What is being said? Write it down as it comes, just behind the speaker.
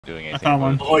doing anything. I found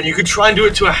one. Oh, you could try and do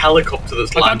it to a helicopter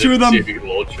that's landed two of them. see if you can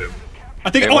launch him.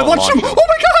 I think. They Oh, I won't launched him! launch him. Oh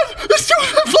my god! There's two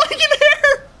of them flying in the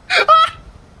air!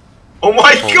 Oh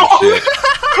my Holy god! shit.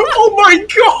 Oh my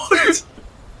god!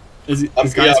 Is he, I'm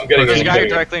getting There's a it. guy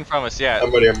directly in front of us, yeah.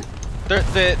 I'm ready. There's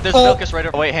Milkus right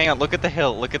over. Wait, hang on. Look at the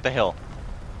hill. Look at the hill.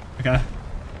 Okay.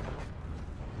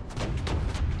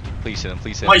 Please hit him.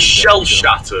 Please hit him. My please hit him, shell please hit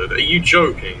him. shattered. Are you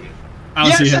joking? I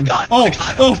don't see him. I got Oh! him.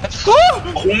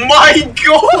 Oh! Oh my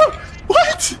god!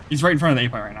 What? He's right in front of the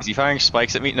A-point right now. Is he firing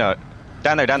spikes at me? No.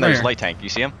 Down there, there's a light tank. You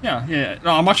see him? Yeah. No,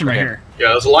 I'm watching right here. Yeah,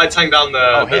 there's a light tank down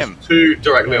there. Oh, there's him. two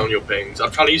directly on your pings. I'm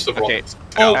trying to use the Okay. rockets.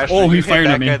 Oh, Ashley, he you hit fired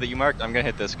that at me. guy that you marked. I'm gonna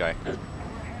hit this guy.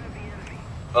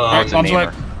 Alright, He's a bomb's away.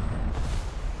 namer.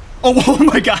 Oh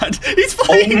my god! He's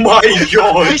flying! Oh my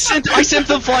god! I sent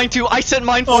them flying too. I sent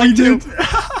mine Oh, flying you too. did?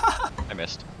 I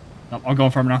missed. No, I'm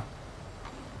going for him now.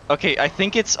 Okay, I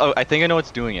think it's. Oh, I think I know what's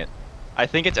doing it. I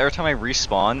think it's every time I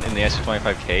respawn in the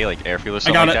S25K, like airfield or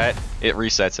something like that, it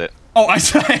resets it. Oh,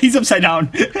 he's upside down.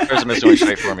 There's a missile going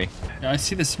straight for me. Yeah, I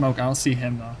see the smoke. I don't see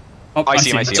him though. Oh, I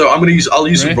see him. I see him. So I'll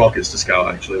use some Ready? rockets to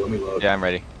scout actually. Let me load. Yeah, I'm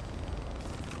ready.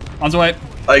 On the way.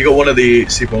 I got one of the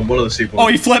C1. Oh,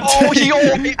 he flipped. Oh, he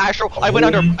Astro. I went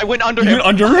under. I went under You him. went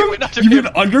under I him? went under You him.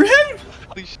 went under him?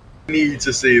 Holy sh- Need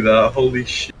to see that. Holy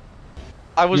shit.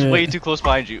 I was Yeah. way too close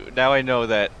behind you. Now I know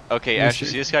that. Okay, Yeah, Ash, you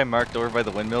sure. see this guy marked over by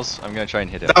the windmills? I'm gonna try and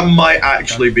hit him. That might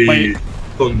actually be Wait.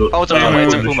 Thunder. Oh, it's a Wait, Puma. wait,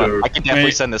 It's a wait, Puma. sure. I can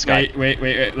definitely send this guy. Wait.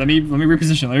 Let me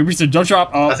reposition. Let me reposition. Don't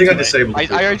drop. Oh, I think I too late. disabled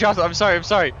the I already dropped it. I'm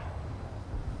sorry.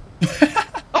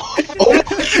 Oh my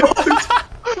god!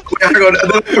 Wait, hang on. I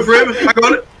don't go for him. Hang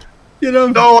on. You know.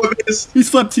 No, I missed. He's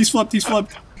flipped.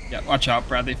 Yeah, watch out,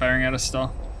 Bradley firing at us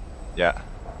still. Yeah.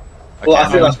 Well, I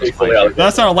Okay, think I'm that's pretty just fully behind you. allocated.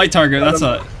 That's not a light target.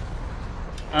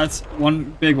 That's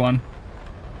one big one.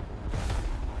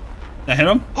 That hit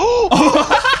him?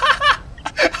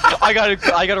 I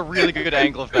got a really good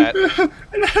angle of that.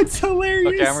 That's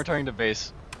hilarious. Okay, I'm returning to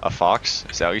base. A fox?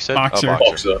 Is that what you said? Boxer. Oh,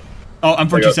 boxer. Boxer. Oh, I'm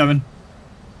 427.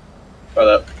 Try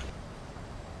that.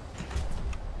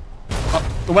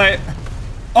 Oh, wait.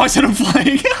 Oh, I said I'm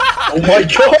flying. Oh my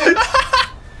god!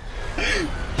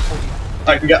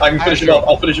 I can finish him off.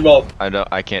 I'll finish him off.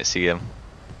 I can't see him.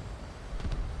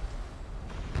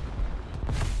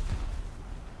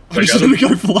 I just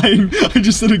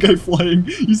said a guy flying.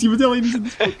 You see what's happening in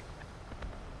this book?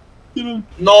 You know.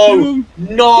 No!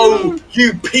 No!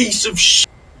 You piece of shit!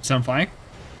 So I'm flying?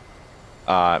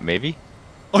 Maybe?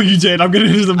 Oh, you did. I'm gonna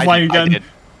hit him flying I again. did.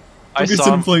 I gonna saw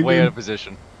send him him flying way again. out of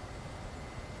position.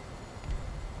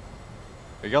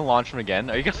 Are you gonna launch him again?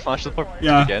 Are you gonna launch the torpedo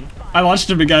Yeah. again? I launched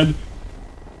him again.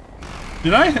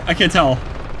 Did I? I can't tell.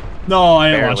 No, I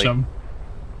didn't launch Barely. him.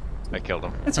 I killed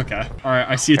him. It's okay. Alright,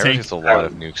 I see a Harris tank. gets a lot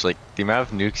of nukes. Like, the amount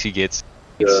of nukes he gets,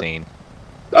 Yeah. insane.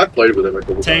 I've played with him a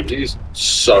couple Tank. times. He's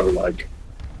so like.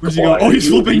 Where's he going? Oh, he's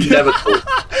flipping. Never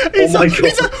talk. He's Oh my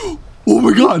he's god. oh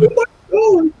my god.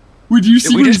 Oh, Would you see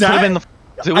Did we where just he's put at? him in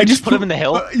the... Did we just put him in the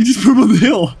hill? You just put him on the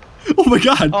hill. Oh my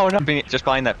god. Oh no! Just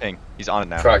behind that ping. He's on it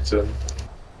now. cracked him.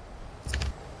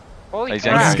 Oh, he's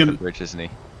crap. going to the bridge, isn't he?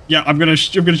 Yeah, I'm gonna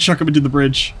chuck him into the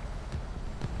bridge.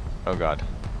 Oh god.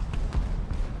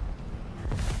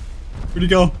 Where'd he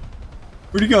go?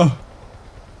 Where'd he go?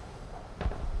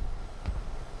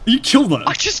 You killed him.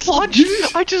 I just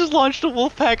launched a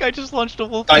wolf pack. Thank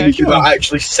you, that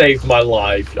actually saved my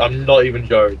life. I'm not even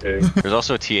joking. There's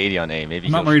also a T-80 on A. Maybe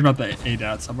I'm not worried about the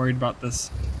ADATs. I'm worried about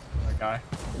this other guy.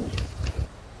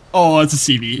 Oh, it's a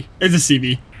CV. It's a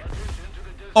CV.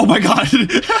 Oh my god.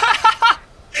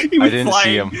 He I went didn't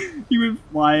flying. see him. He went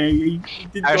flying. He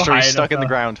didn't go Actually, high he's stuck enough, in the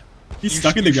ground. He's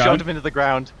stuck in the You ground. shoved him into the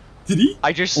ground. Did he?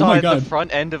 I just Oh saw my the God.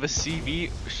 front end of a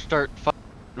CV start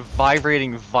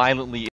vibrating violently